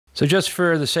So just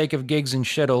for the sake of gigs and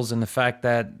shittles and the fact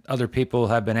that other people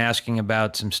have been asking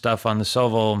about some stuff on the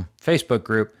Sovol Facebook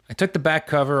group, I took the back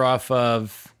cover off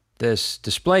of this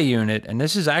display unit, and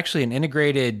this is actually an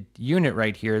integrated unit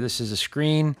right here. This is a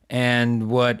screen and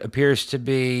what appears to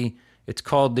be, it's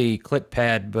called the clip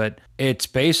pad, but it's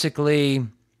basically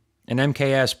an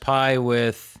MKS Pi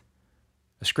with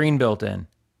a screen built in.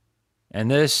 And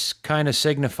this kind of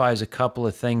signifies a couple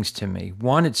of things to me.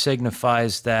 One, it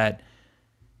signifies that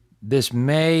this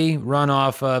may run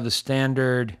off of the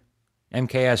standard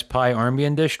MKS Pi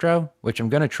Armbian distro, which I'm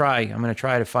going to try. I'm going to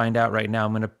try to find out right now.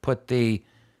 I'm going to put the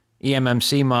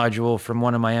eMMC module from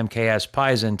one of my MKS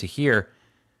Pis into here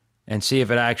and see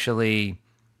if it actually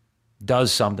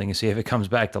does something and see if it comes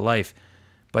back to life.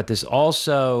 But this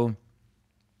also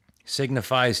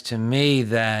signifies to me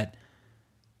that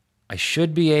I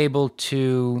should be able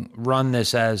to run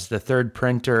this as the third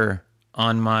printer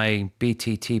on my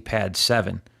BTT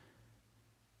Pad7.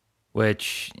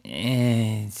 Which,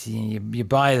 you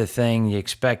buy the thing, you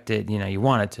expect it, you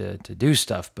want it to do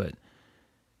stuff, but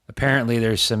apparently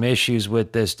there's some issues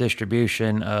with this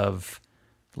distribution of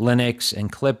Linux and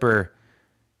Clipper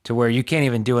to where you can't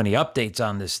even do any updates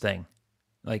on this thing,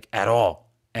 like at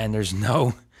all. And there's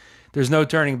no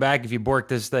turning back if you bork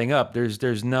this thing up.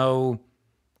 There's no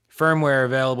firmware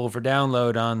available for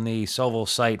download on the Sovol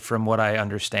site from what I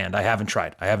understand. I haven't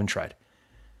tried.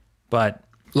 But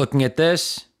looking at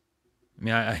this,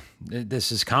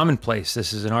 this is commonplace.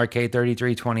 This is an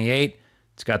RK3328.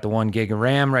 It's got the 1 gig of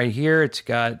RAM right here. It's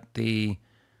got the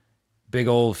big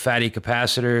old fatty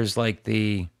capacitors like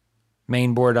the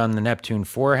main board on the Neptune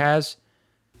 4 has.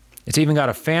 It's even got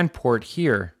a fan port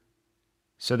here.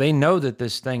 So they know that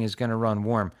this thing is going to run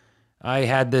warm. I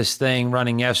had this thing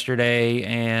running yesterday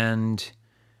and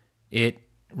it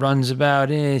runs about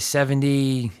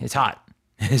 70. It's hot.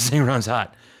 This thing runs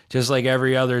hot. Just like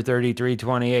every other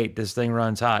 3328, this thing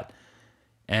runs hot.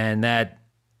 And that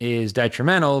is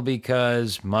detrimental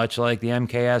because much like the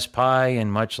MKS Pi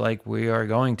and much like we are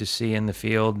going to see in the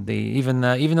field, even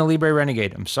the Libre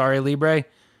Renegade. I'm sorry, Libre,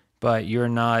 but you're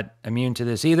not immune to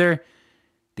this either.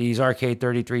 These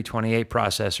RK3328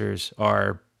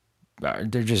 processors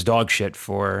they're just dog shit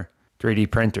for 3D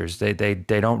printers. They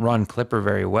don't run Clipper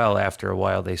very well after a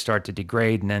while. They start to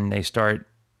degrade and then they start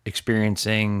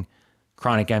experiencing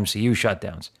chronic MCU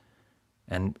shutdowns.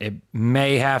 And it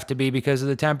may have to be because of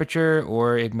the temperature,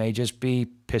 or it may just be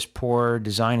piss poor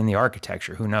design in the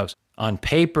architecture. Who knows? On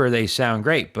paper, they sound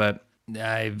great, but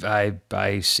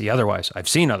I see otherwise. I've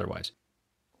seen otherwise.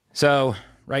 So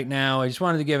right now, I just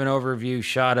wanted to give an overview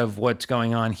shot of what's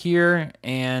going on here,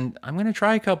 and I'm going to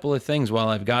try a couple of things while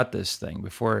I've got this thing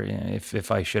before,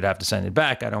 if I should have to send it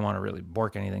back. I don't want to really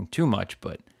bork anything too much,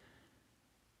 but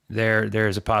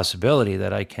there's a possibility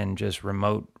that I can just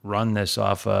remote run this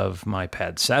off of my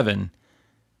Pad 7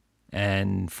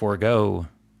 and forego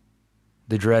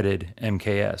the dreaded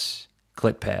MKS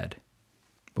clip pad.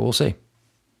 But we'll see.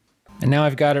 And now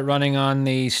I've got it running on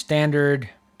the standard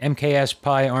MKS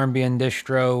Pi Armbian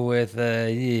distro with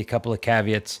a couple of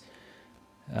caveats.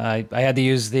 I had to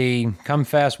use the come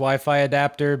fast Wi-Fi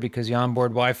adapter because the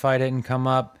onboard Wi-Fi didn't come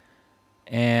up,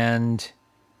 and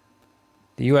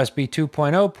the USB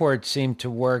 2.0 port seemed to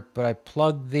work, but I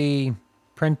plugged the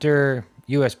printer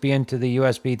USB into the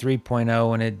USB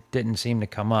 3.0 and it didn't seem to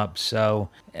come up. So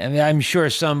I'm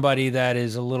sure somebody that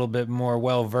is a little bit more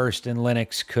well-versed in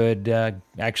Linux could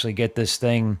actually get this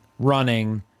thing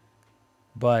running,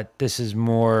 but this is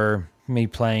more me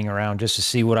playing around just to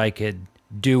see what I could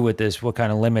do with this, what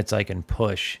kind of limits I can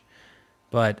push.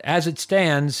 But as it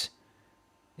stands,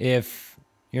 if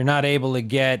you're not able to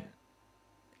get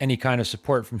any kind of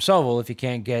support from Sovol, if you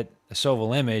can't get a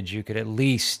Sovol image, you could at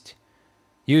least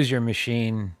use your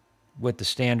machine with the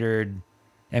standard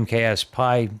MKS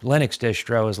Pi Linux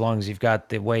distro, as long as you've got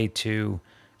the way to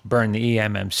burn the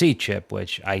eMMC chip,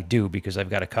 which I do because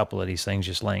I've got a couple of these things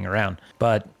just laying around.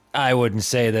 But I wouldn't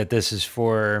say that this is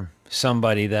for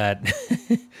somebody that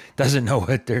doesn't know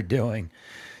what they're doing.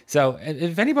 So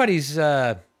if anybody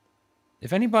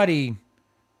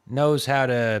knows how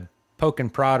to poke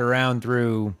and prod around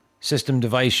through system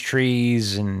device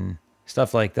trees and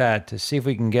stuff like that to see if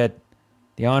we can get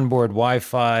the onboard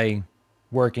Wi-Fi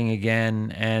working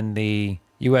again and the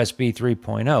USB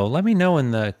 3.0, let me know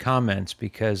in the comments,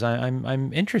 because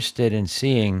I'm interested in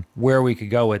seeing where we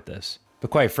could go with this. But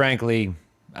quite frankly,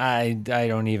 I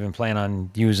don't even plan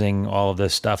on using all of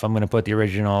this stuff. I'm going to put the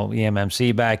original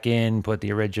eMMC back in, put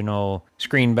the original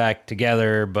screen back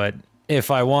together, but if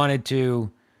I wanted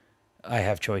to, I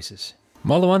have choices.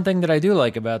 Well, the one thing that I do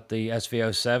like about the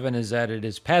SV07 is that it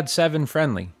is Pad 7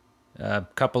 friendly. A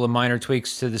couple of minor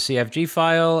tweaks to the CFG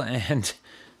file, and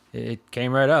it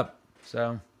came right up.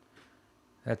 So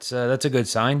that's a good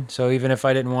sign. So even if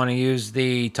I didn't want to use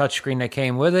the touchscreen that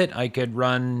came with it, I could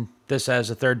run this as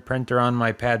a third printer on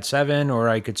my Pad 7, or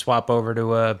I could swap over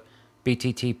to a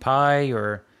BTT Pi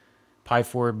or Pi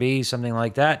 4B, something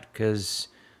like that, because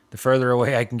the further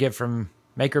away I can get from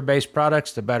maker-based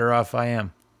products, the better off I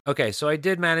am. Okay, so I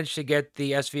did manage to get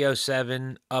the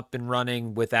SV07 up and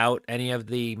running without any of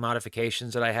the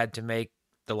modifications that I had to make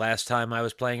the last time I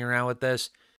was playing around with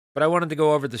this, but I wanted to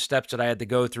go over the steps that I had to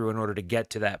go through in order to get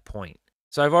to that point.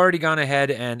 So I've already gone ahead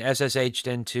and SSH'd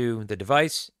into the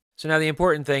device. So now the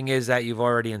important thing is that you've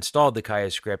already installed the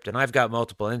Kaya script, and I've got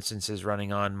multiple instances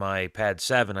running on my Pad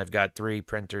 7. I've got 3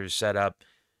 printers set up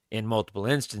in multiple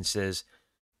instances.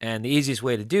 And the easiest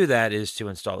way to do that is to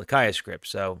install the Kaya script.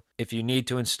 So if you need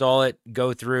to install it,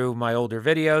 go through my older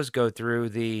videos, go through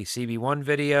the CB1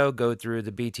 video, go through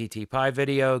the BTT Pi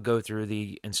video, go through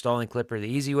the installing Clipper the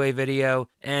easy way video,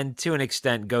 and to an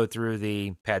extent go through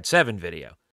the Pad 7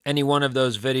 video. Any one of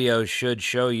those videos should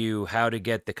show you how to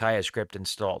get the Kaya script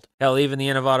installed. Hell, even the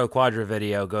Innovato Quadra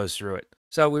video goes through it.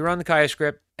 So we run the Kaya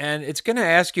script, and it's going to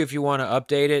ask you if you want to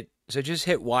update it. So just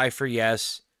hit Y for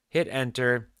yes. Hit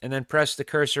enter, and then press the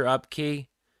cursor up key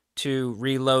to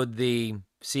reload the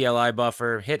CLI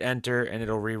buffer. Hit enter, and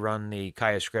it'll rerun the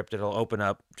Kaya script. It'll open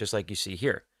up just like you see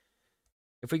here.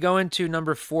 If we go into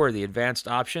number 4, the advanced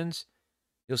options,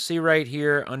 you'll see right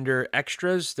here under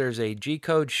extras, there's a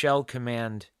G-code shell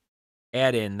command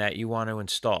add-in that you want to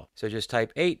install. So just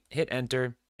type 8, hit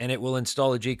enter, and it will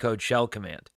install a G-code shell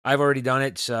command. I've already done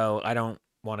it, so I don't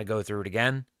want to go through it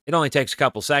again. It only takes a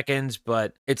couple seconds,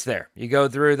 but it's there. You go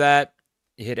through that,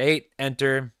 you hit 8,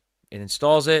 enter, it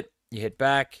installs it, you hit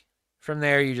back. From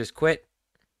there, you just quit,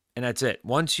 and that's it.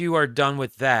 Once you are done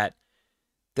with that,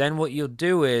 then what you'll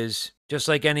do is, just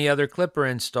like any other Clipper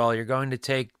install, you're going to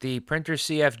take the printer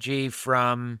CFG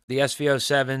from the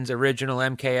SV07's original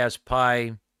MKS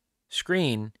Pi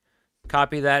screen,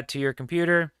 copy that to your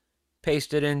computer,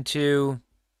 paste it into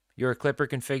your Clipper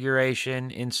configuration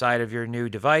inside of your new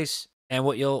device. And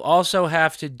what you'll also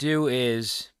have to do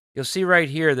is, you'll see right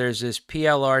here, there's this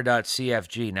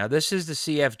plr.cfg. Now, this is the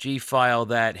CFG file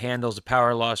that handles the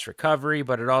power loss recovery,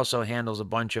 but it also handles a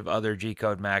bunch of other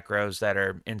G-code macros that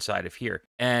are inside of here.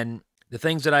 And the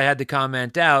things that I had to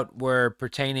comment out were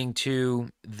pertaining to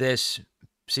this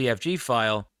CFG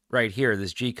file right here,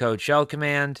 this G-code shell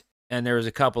command. And there was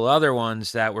a couple other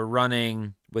ones that were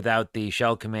running without the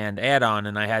shell command add-on,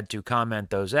 and I had to comment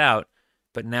those out.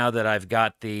 But now that I've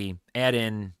got the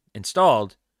add-in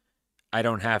installed, I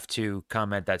don't have to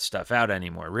comment that stuff out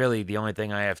anymore. Really, the only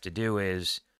thing I have to do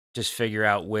is just figure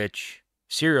out which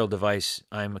serial device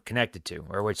I'm connected to,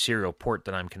 or which serial port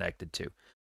that I'm connected to.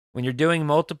 When you're doing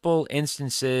multiple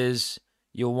instances,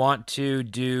 you'll want to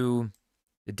do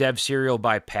the dev serial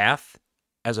by path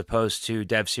as opposed to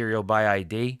dev serial by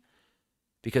ID,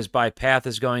 because by path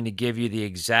is going to give you the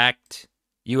exact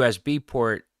USB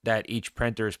port that each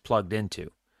printer is plugged into.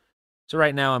 So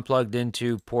right now I'm plugged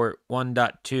into port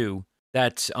 1.2.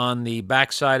 That's on the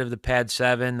back side of the Pad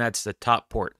 7. That's the top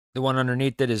port. The one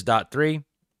underneath it is .3,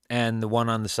 and the one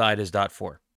on the side is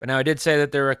 .4. But now I did say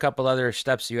that there were a couple other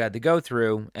steps you had to go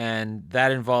through, and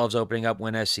that involves opening up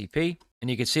WinSCP.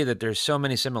 And you can see that there's so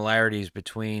many similarities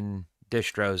between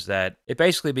distros that it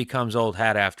basically becomes old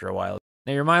hat after a while.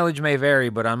 Now, your mileage may vary,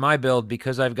 but on my build,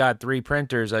 because I've got 3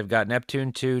 printers, I've got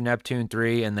Neptune 2, Neptune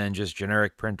 3, and then just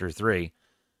generic printer 3.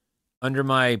 Under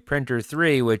my printer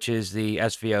 3, which is the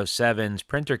SV07's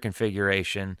printer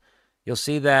configuration, you'll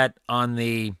see that on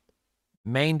the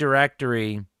main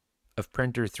directory of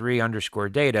printer 3 underscore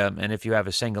data, and if you have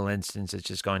a single instance, it's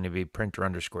just going to be printer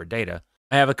underscore data,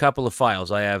 I have a couple of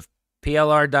files. I have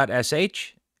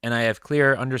plr.sh, and I have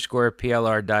clear underscore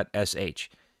plr.sh.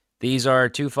 These are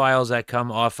 2 files that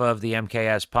come off of the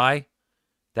MKS Pi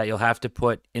that you'll have to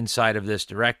put inside of this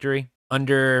directory.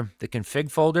 Under the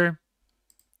config folder,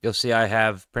 you'll see I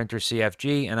have printer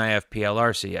CFG and I have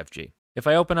PLR CFG. If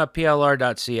I open up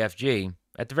plr.cfg,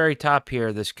 at the very top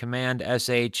here, this command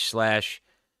sh/,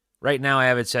 right now I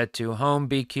have it set to home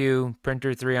bq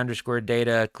printer 3 underscore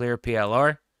data clear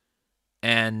plr,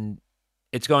 and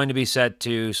it's going to be set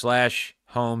to /home/mks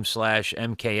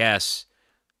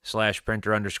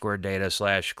 /printer underscore data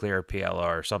 /clear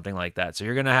PLR, or something like that. So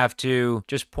you're going to have to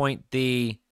just point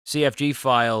the CFG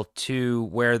file to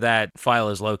where that file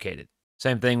is located.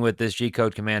 Same thing with this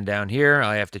G-code command down here.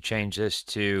 I have to change this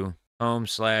to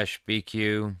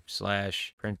home/bq/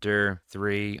 printer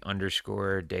 3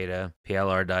 underscore data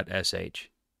plr.sh.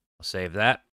 I'll save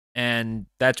that. And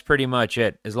that's pretty much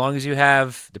it. As long as you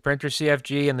have the printer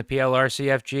CFG and the PLR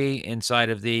CFG inside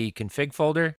of the config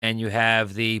folder, and you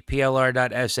have the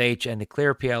plr.sh and the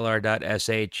clear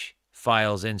plr.sh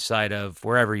files inside of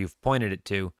wherever you've pointed it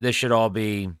to, this should all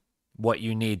be what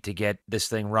you need to get this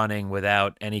thing running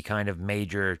without any kind of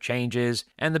major changes.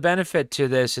 And the benefit to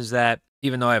this is that,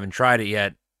 even though I haven't tried it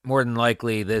yet, more than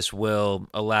likely this will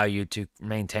allow you to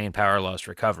maintain power loss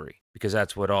recovery, because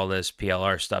that's what all this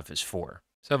PLR stuff is for.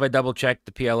 So if I double check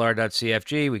the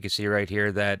plr.cfg, we can see right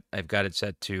here that I've got it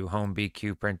set to home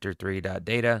BQ printer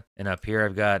 3.data. And up here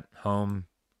I've got home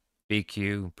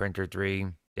BQ printer 3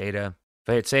 data. If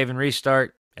I hit save and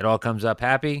restart, it all comes up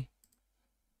happy.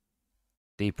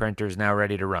 The printer is now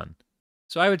ready to run.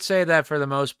 So I would say that for the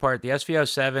most part, the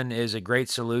SV07 is a great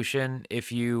solution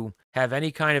if you have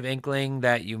any kind of inkling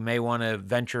that you may want to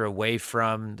venture away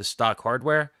from the stock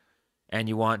hardware and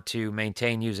you want to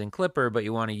maintain using Clipper, but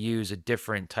you want to use a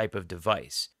different type of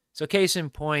device. So case in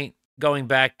point, going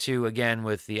back to, again,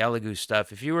 with the Elegoo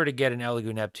stuff, if you were to get an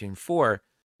Elegoo Neptune 4,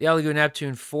 the Elegoo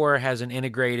Neptune 4 has an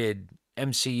integrated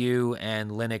MCU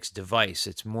and Linux device.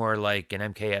 It's more like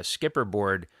an MKS skipper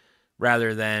board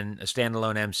rather than a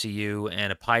standalone MCU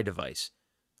and a Pi device,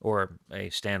 or a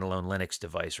standalone Linux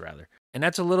device, rather. And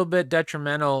that's a little bit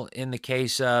detrimental in the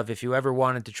case of if you ever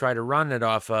wanted to try to run it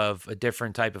off of a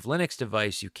different type of Linux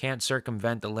device, you can't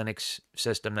circumvent the Linux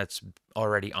system that's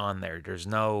already on there. There's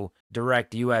no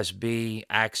direct USB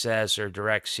access or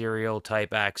direct serial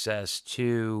type access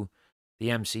to the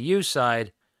MCU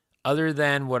side, other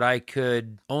than what I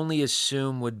could only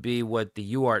assume would be what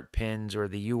the UART pins or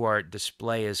the UART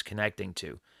display is connecting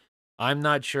to. I'm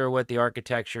not sure what the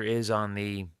architecture is on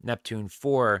the Neptune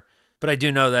 4, but I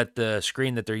do know that the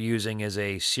screen that they're using is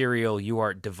a serial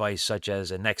UART device such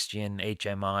as a NextGen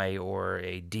HMI or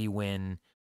a DWin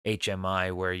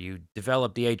HMI, where you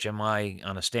develop the HMI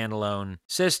on a standalone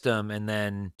system and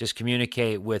then just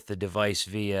communicate with the device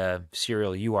via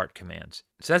serial UART commands.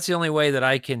 So that's the only way that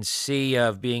I can see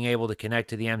of being able to connect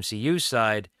to the MCU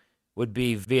side, would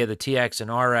be via the TX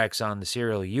and RX on the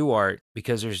serial UART,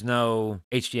 because there's no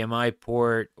HDMI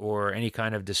port or any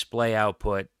kind of display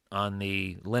output on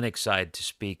the Linux side to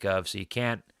speak of, so you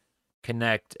can't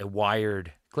connect a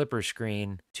wired Clipper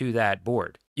screen to that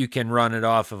board. You can run it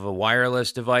off of a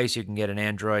wireless device. You can get an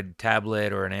Android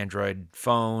tablet or an Android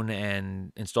phone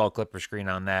and install Clipper screen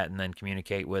on that and then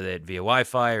communicate with it via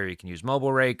Wi-Fi, or you can use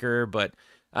Mobile Raker, but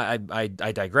I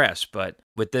digress. But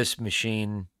with this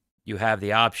machine, you have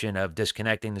the option of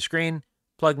disconnecting the screen,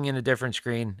 plugging in a different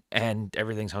screen, and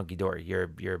everything's hunky-dory.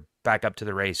 You're back up to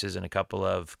the races in a couple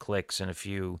of clicks and a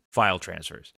few file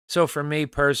transfers. So for me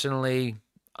personally,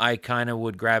 I kind of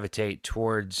would gravitate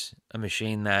towards a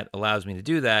machine that allows me to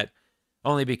do that,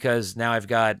 only because now I've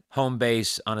got home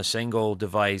base on a single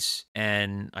device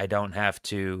and I don't have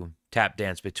to tap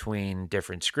dance between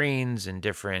different screens and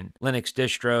different Linux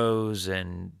distros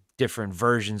and different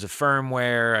versions of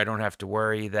firmware. I don't have to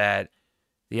worry that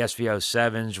the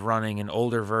SV07's running an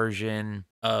older version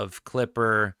of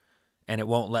Clipper and it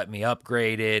won't let me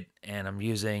upgrade it, and I'm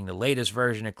using the latest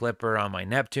version of Clipper on my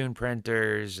Neptune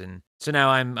printers. And so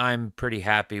now I'm pretty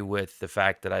happy with the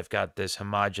fact that I've got this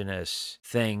homogeneous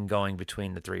thing going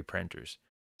between the three printers.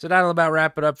 So that'll about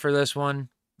wrap it up for this one.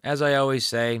 As I always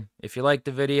say, if you liked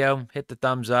the video, hit the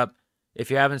thumbs up. If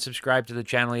you haven't subscribed to the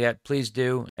channel yet, please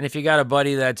do. And if you got a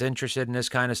buddy that's interested in this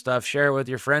kind of stuff, share it with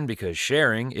your friend, because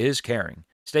sharing is caring.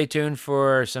 Stay tuned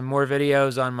for some more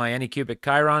videos on my Anycubic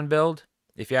Chiron build.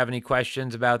 If you have any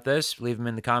questions about this, leave them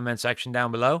in the comment section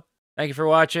down below. Thank you for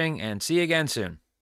watching, and see you again soon.